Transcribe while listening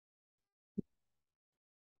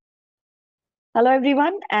Hello,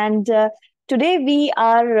 everyone. And today we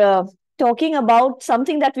are talking about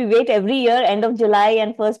something that we wait every year, end of July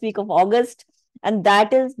and first week of August, and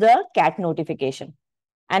that is the CAT notification.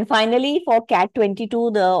 And finally, for CAT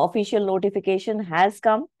 22, the official notification has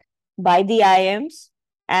come by the IIMs.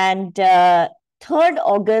 And 3rd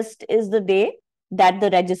August is the day that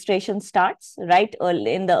the registration starts, right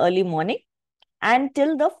early in the early morning,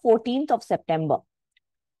 until the 14th of September.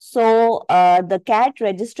 So the CAT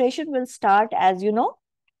registration will start, as you know,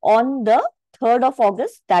 on the 3rd of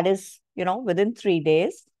August, that is, within 3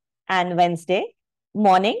 days, and Wednesday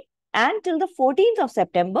morning, and till the 14th of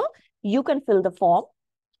September, you can fill the form.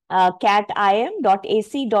 catim.ac.in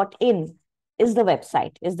is the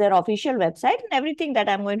website, is their official website, and everything that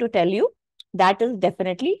I'm going to tell you, that is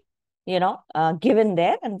definitely, given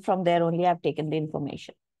there, and from there only I've taken the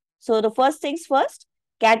information. So the first things first,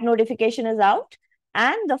 CAT notification is out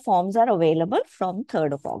and the forms are available from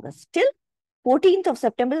 3rd of August till 14th of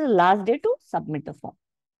September is the last day to submit the form.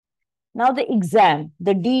 Now the exam,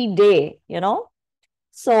 the D day,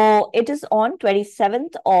 so it is on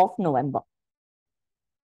 27th of November.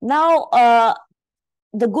 Now,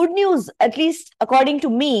 the good news, at least according to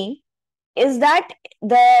me, is that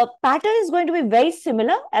the pattern is going to be very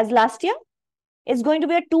similar as last year. It's going to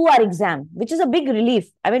be a 2-hour exam, which is a big relief.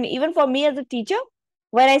 I mean, even for me as a teacher,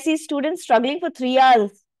 when I see students struggling for 3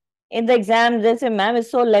 hours in the exam, they say, ma'am,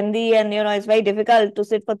 it's so lengthy and, it's very difficult to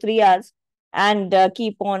sit for 3 hours and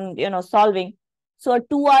keep on, solving. So a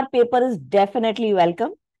 2-hour paper is definitely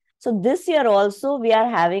welcome. So this year also, we are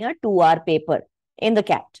having a 2-hour paper in the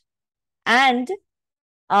CAT. And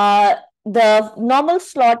the normal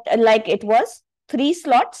slot, like it was, 3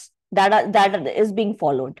 slots that is being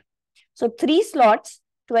followed. So 3 slots,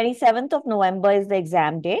 27th of November is the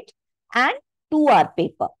exam date, and 2-hour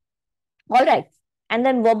paper. All right. And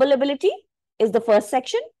then verbal ability is the first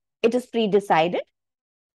section. It is pre-decided.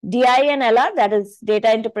 DI and LR, that is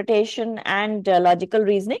data interpretation and logical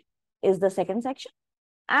reasoning, is the second section.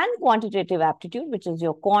 And quantitative aptitude, which is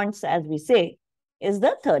your quants, as we say, is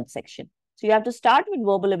the third section. So you have to start with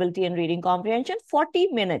verbal ability and reading comprehension,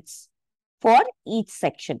 40 minutes for each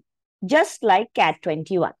section, just like CAT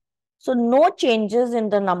 21. So no changes in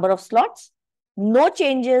the number of slots, no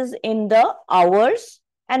changes in the hours,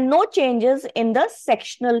 and no changes in the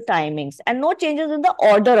sectional timings, and no changes in the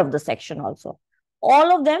order of the section also.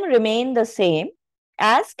 All of them remain the same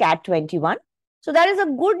as CAT 21. So that is a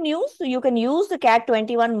good news. So you can use the CAT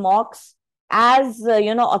 21 mocks as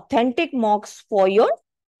authentic mocks for your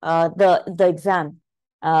the exam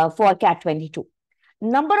for CAT 22.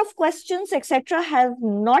 Number of questions, etc., have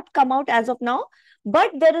not come out as of now,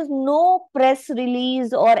 but there is no press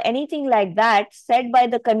release or anything like that said by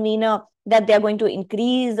the convener that they are going to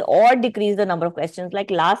increase or decrease the number of questions. Like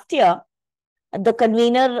last year, the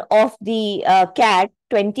convener of the CAT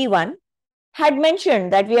 21 had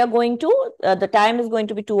mentioned that we are going to, the time is going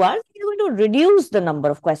to be 2 hours, we are going to reduce the number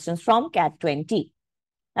of questions from CAT 20.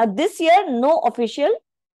 Now, this year, no official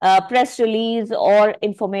press release or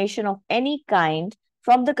information of any kind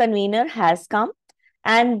from the convener has come.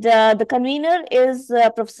 And the convener is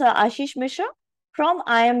Professor Ashish Mishra from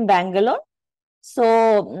IIM Bangalore. So,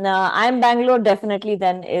 IIM Bangalore definitely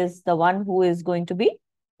then is the one who is going to be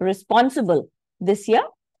responsible this year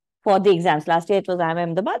for the exams. Last year it was IIM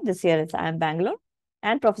Ahmedabad, this year it's IIM Bangalore.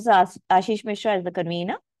 And Professor Ashish Mishra is the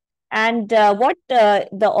convener. And what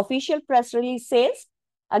the official press release says,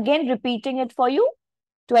 again repeating it for you,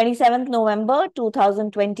 27th November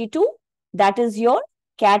 2022, that is your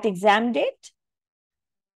CAT exam date.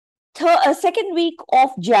 Second week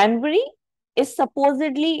of January is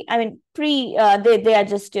supposedly, I mean, they are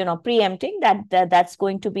just, preempting that's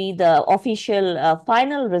going to be the official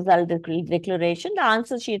final result declaration. The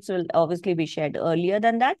answer sheets will obviously be shared earlier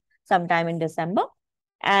than that, sometime in December.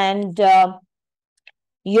 And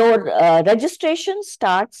your registration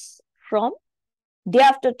starts from day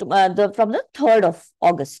after from the 3rd of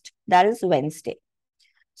August, that is Wednesday.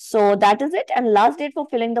 So that is it. And last date for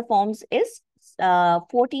filling the forms is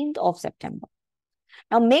 14th of September.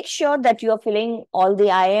 Now make sure that you are filling all the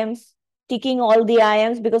IMs, ticking all the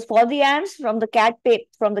IMs, because for the IMs from the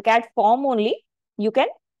CAT form only, you can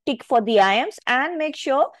tick for the IMs, and make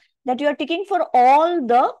sure that you are ticking for all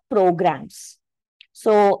the programs.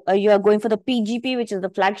 So you are going for the PGP, which is the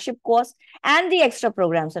flagship course, and the extra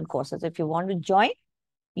programs and courses. If you want to join,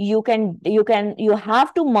 you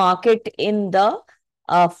have to mark it in the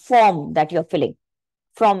form that you're filling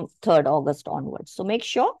from 3rd August onwards. So make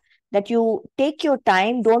sure that you take your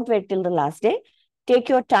time. Don't wait till the last day. Take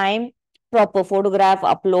your time, proper photograph,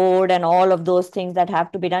 upload, and all of those things that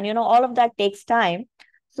have to be done. All of that takes time.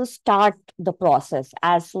 So start the process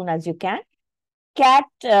as soon as you can. cat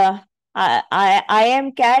imcat.ac.in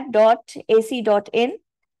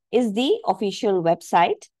is the official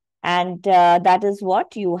website, and that is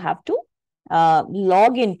what you have to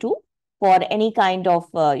log into for any kind of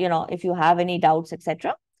if you have any doubts,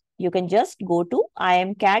 etc. You can just go to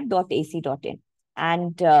imcat.ac.in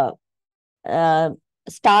and uh,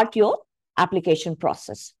 start your application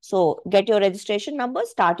process. So get your registration number,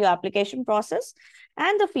 start your application process,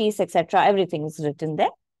 and the fees, etc. Everything is written there.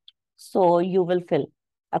 So you will fill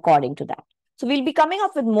according to that. So we'll be coming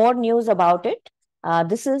up with more news about it.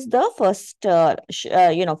 This is the first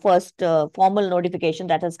formal notification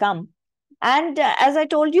that has come, and as I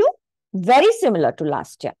told you, very similar to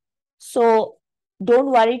last year. So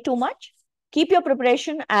don't worry too much. Keep your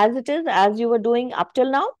preparation as it is, as you were doing up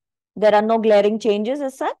till now. There are no glaring changes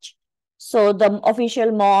as such. So the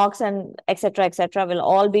official mocks and etc. will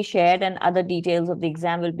all be shared, and other details of the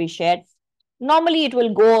exam will be shared. Normally, it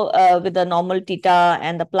will go with the normal theta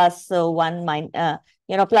and the plus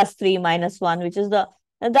plus 3 minus 1, which is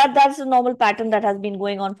that's the normal pattern that has been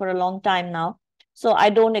going on for a long time now. So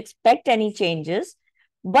I don't expect any changes,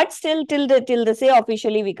 but still, till they say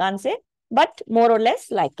officially, we can't say, but more or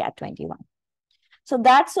less like Cat 21. So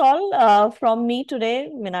that's all from me today,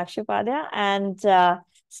 Meenakshi Padya, and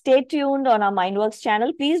stay tuned on our Mindworks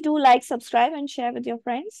channel. Please do like, subscribe, and share with your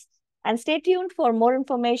friends. And stay tuned for more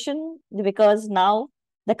information because now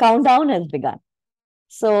the countdown has begun.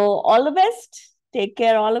 So, all the best. Take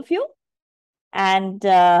care, all of you, and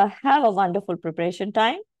have a wonderful preparation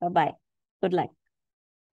time. Bye bye. Good luck.